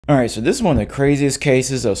Alright, so this is one of the craziest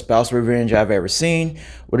cases of spousal revenge I've ever seen,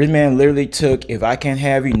 where this man literally took "if I can't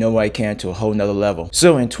have you, nobody can" to a whole nother level.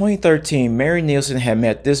 So in 2013, Mary Neilsen had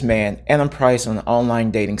met this man, Adam Price, on an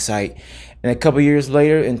online dating site, and a couple years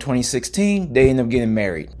later, in 2016, they ended up getting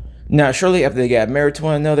married. Now, shortly after they got married to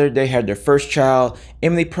one another, they had their first child,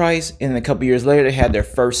 Emily Price, and a couple years later, they had their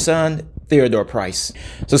first son, Theodore Price.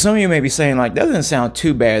 So some of you may be saying, like, that doesn't sound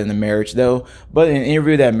too bad in the marriage though, but in an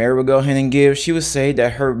interview that Mary would go ahead and give, she would say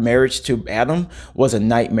that her marriage to Adam was a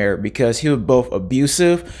nightmare because he was both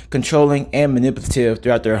abusive, controlling, and manipulative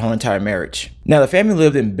throughout their whole entire marriage. Now, the family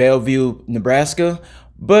lived in Bellevue, Nebraska,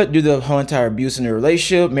 but due to the whole entire abuse in their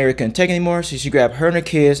relationship, Mary couldn't take anymore, so she grabbed her and her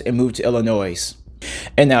kids and moved to Illinois.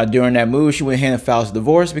 And now during that move, she went ahead and filed a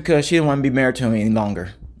divorce because she didn't want to be married to him any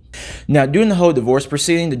longer. Now, during the whole divorce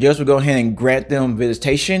proceeding, the judge would go ahead and grant them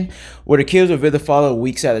visitation, where the kids would visit the father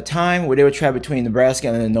weeks at a time, where they would travel between Nebraska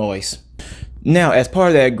and Illinois. Now, as part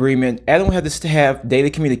of that agreement, Adam would have to have daily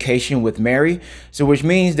communication with Mary, so which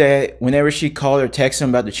means that whenever she called or texted him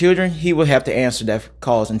about the children, he would have to answer that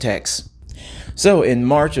calls and texts. So in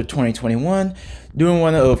March of 2021, during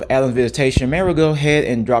one of Adam's visitation, Mary would go ahead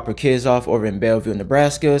and drop her kids off over in Bellevue,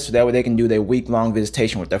 Nebraska, so that way they can do their week-long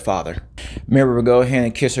visitation with their father. Mary would go ahead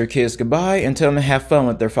and kiss her kids goodbye and tell them to have fun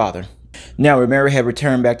with their father. Now, when Mary had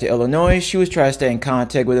returned back to Illinois, she was trying to stay in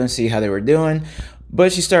contact with them, see how they were doing,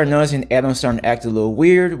 but she started noticing Adam starting to act a little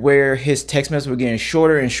weird, where his text messages were getting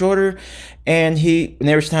shorter and shorter, and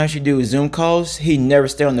every time she do Zoom calls, he never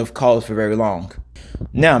stayed on the calls for very long.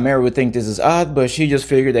 Now, Mary would think this is odd, but she just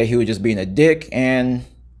figured that he was just being a dick and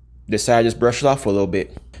decided to just brush it off for a little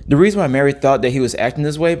bit. The reason why Mary thought that he was acting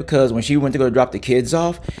this way because when she went to go drop the kids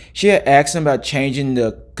off, she had asked him about changing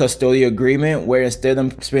the custodial agreement, where instead of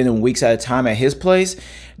them spending weeks at a time at his place,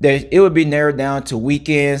 that it would be narrowed down to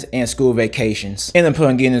weekends and school vacations. And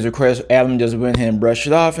upon getting his request, Adam just went ahead and brushed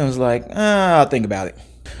it off and was like, I'll think about it.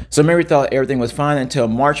 So Mary thought everything was fine until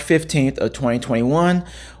March 15th of 2021,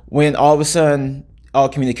 when all of a sudden, all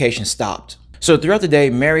communication stopped. So throughout the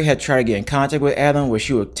day, Mary had tried to get in contact with Adam, where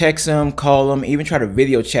she would text him, call him, even try to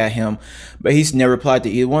video chat him, but he's never replied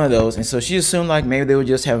to either one of those, and so she assumed like maybe they were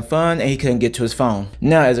just having fun and he couldn't get to his phone.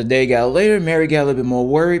 Now, as the day got later, Mary got a little bit more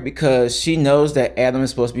worried because she knows that Adam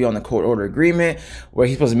is supposed to be on the court order agreement where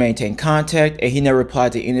he's supposed to maintain contact, and he never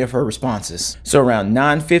replied to any of her responses. So around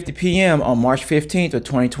 9:50 p.m. on March 15th of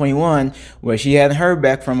 2021, where she hadn't heard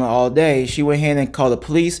back from him all day, she went ahead and called the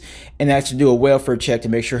police and asked to do a welfare check to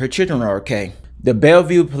make sure her children are okay. The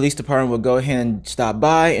Bellevue Police Department would go ahead and stop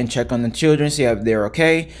by and check on the children, see if they're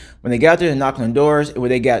okay. When they got there, they knocked on the doors, where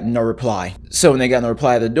they got no reply. So when they got no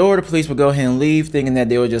reply at the door, the police would go ahead and leave, thinking that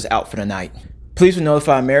they were just out for the night. Police would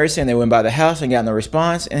notify Mary, saying they went by the house and got no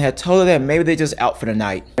response, and had told her that maybe they just out for the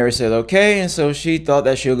night. Mary said okay, and so she thought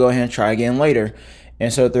that she'll go ahead and try again later.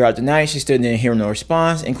 And so throughout the night, she still didn't hear no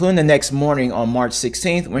response, including the next morning on March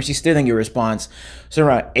 16th, when she still didn't get a response. So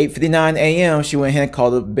around 8:59 a.m., she went ahead and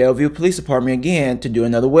called the Bellevue Police Department again to do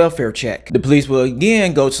another welfare check. The police will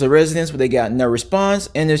again go to the residence, where they got no response,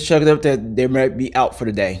 and just chucked up that they might be out for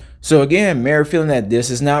the day. So again, Mary, feeling that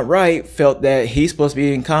this is not right, felt that he's supposed to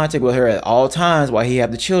be in contact with her at all times while he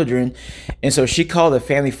had the children, and so she called a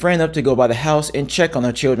family friend up to go by the house and check on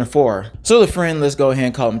her children for her. So the friend, let's go ahead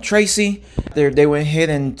and call him Tracy. They went ahead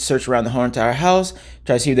and searched around the whole entire house,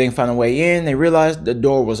 tried to see if they can find a way in. They realized the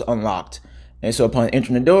door was unlocked. And so upon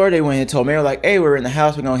entering the door, they went ahead and told Mary, like, hey, we're in the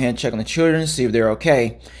house, we're going to go ahead and check on the children, see if they're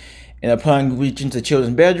okay. And upon reaching the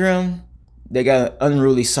children's bedroom, they got an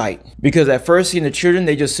unruly sight. Because at first seeing the children,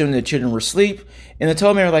 they just assumed the children were asleep. And they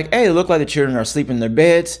told Mary, like, hey, it looked like the children are sleeping in their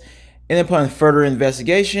beds. And upon further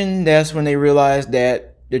investigation, that's when they realized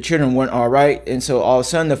that the children weren't all right. And so all of a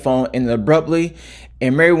sudden, the phone ended abruptly.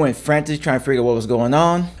 And Mary went frantic trying to figure out what was going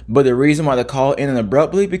on. But the reason why the call ended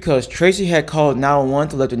abruptly, because Tracy had called 911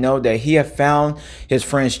 to let them know that he had found his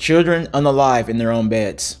friend's children unalive in their own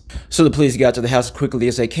beds. So the police got to the house as quickly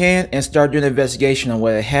as they can and started doing an investigation on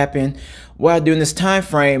what had happened. While during this time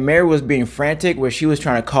frame, Mary was being frantic, where she was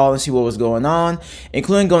trying to call and see what was going on,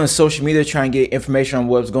 including going to social media trying to get information on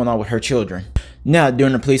what was going on with her children. Now,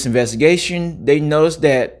 during the police investigation, they noticed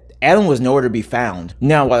that Adam was nowhere to be found.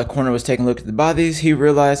 Now, while the coroner was taking a look at the bodies, he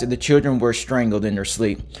realized that the children were strangled in their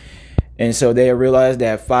sleep. And so they realized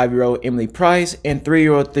that 5-year-old Emily Price and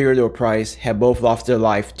 3-year-old Theodore Price had both lost their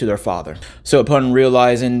life to their father. So upon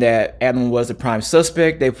realizing that Adam was the prime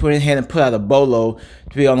suspect, they put in hand and put out a bolo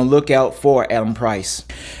to be on the lookout for Adam Price.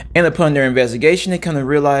 And upon their investigation, they kind of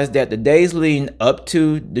realized that the days leading up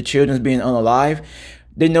to the children being unalive,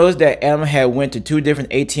 they noticed that Adam had went to 2 different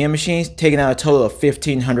ATM machines, taking out a total of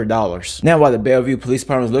 $1,500. Now, while the Bellevue Police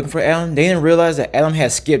Department was looking for Adam, they didn't realize that Adam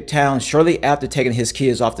had skipped town shortly after taking his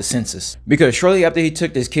kids off the census. Because shortly after he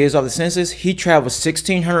took his kids off the census, he traveled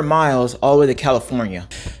 1,600 miles all the way to California.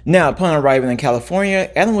 Now, upon arriving in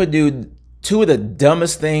California, Adam would do 2 of the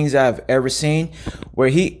dumbest things I've ever seen, where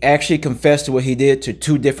he actually confessed to what he did to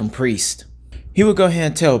 2 different priests. He would go ahead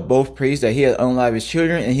and tell both priests that he had unalived his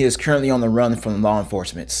children and he is currently on the run from law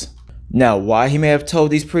enforcement. Now, why he may have told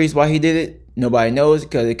these priests why he did it, nobody knows,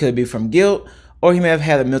 because it could be from guilt, or he may have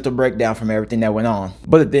had a mental breakdown from everything that went on.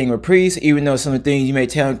 But the thing with priests, even though some of the things you may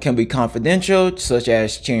tell them can be confidential, such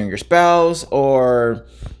as cheating on your spouse or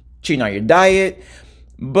cheating on your diet,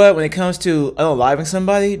 but when it comes to unaliving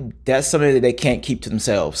somebody, that's something that they can't keep to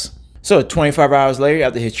themselves. So 25 hours later,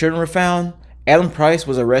 after his children were found, Adam Price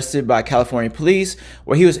was arrested by California police,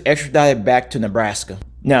 where he was extradited back to Nebraska.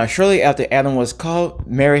 Now, shortly after Adam was caught,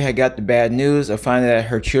 Mary had got the bad news of finding that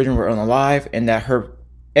her children were unalive and that her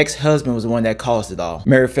ex-husband was the one that caused it all.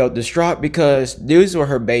 Mary felt distraught because these were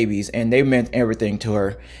her babies and they meant everything to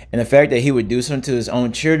her. And the fact that he would do something to his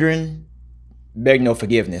own children begged no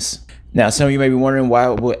forgiveness. Now, some of you may be wondering, why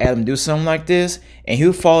would Adam do something like this? And he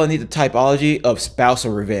would fall into the typology of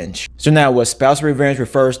spousal revenge. So now what spousal revenge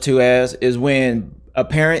refers to as is when a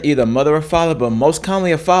parent, either a mother or father, but most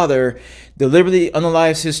commonly a father, deliberately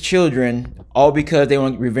unalives his children, all because they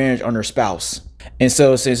want revenge on their spouse. And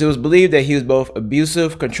so since it was believed that he was both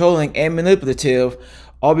abusive, controlling, and manipulative,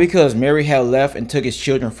 all because Mary had left and took his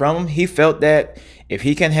children from him, he felt that if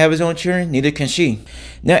he can't have his own children, neither can she.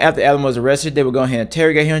 Now, after Adam was arrested, they would go ahead and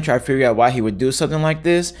interrogate him, try to figure out why he would do something like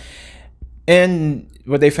this. And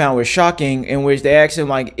what they found was shocking, in which they asked him,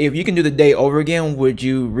 like, if you can do the day over again, would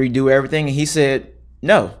you redo everything? And he said,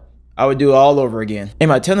 no, I would do it all over again. And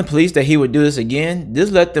by telling the police that he would do this again,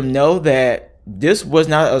 this let them know that this was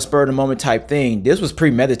not a spur of the moment type thing. This was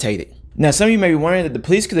premeditated. Now, some of you may be wondering that the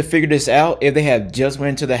police could have figured this out if they had just went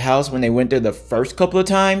into the house when they went there the first couple of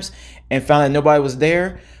times and found that nobody was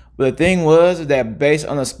there. But the thing was that based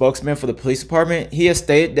on a spokesman for the police department, he has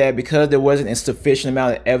stated that because there wasn't a sufficient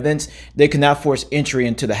amount of evidence, they could not force entry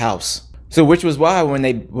into the house. So which was why when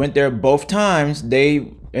they went there both times,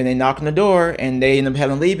 they knocked on the door and they ended up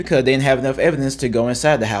having to leave because they didn't have enough evidence to go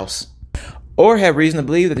inside the house, or have reason to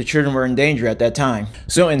believe that the children were in danger at that time.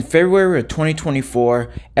 So in February of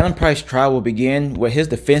 2024, Adam Price's trial will begin, where his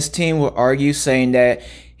defense team will argue, saying that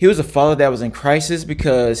he was a father that was in crisis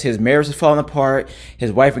because his marriage was falling apart,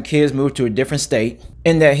 his wife and kids moved to a different state,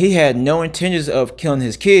 and that he had no intentions of killing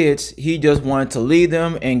his kids. He just wanted to leave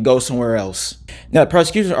them and go somewhere else. Now, the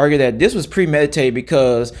prosecution argued that this was premeditated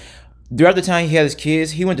because throughout the time he had his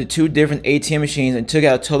kids, he went to 2 different ATM machines and took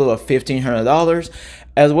out a total of $1,500,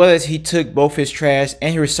 as well as he took both his trash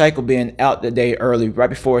and his recycle bin out the day early, right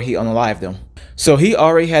before he unalived them. So he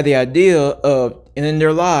already had the idea of ending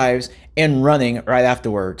their lives and running right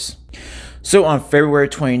afterwards. So on February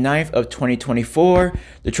 29th of 2024,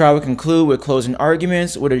 the trial will conclude with closing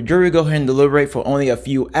arguments, where the jury will go ahead and deliberate for only a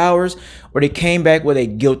few hours, where they came back with a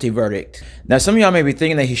guilty verdict. Now, some of y'all may be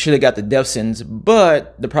thinking that he should have got the death sentence,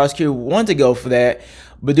 but the prosecutor wanted to go for that.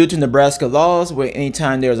 But due to Nebraska laws, where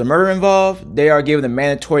anytime there's a murder involved, they are given a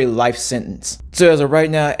mandatory life sentence. So as of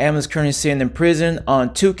right now, Adam is currently sitting in prison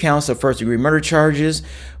on 2 counts of first-degree murder charges,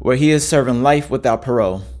 where he is serving life without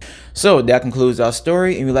parole. So that concludes our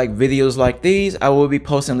story. If you like videos like these, I will be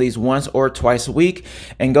posting at least once or twice a week.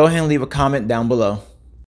 And go ahead and leave a comment down below.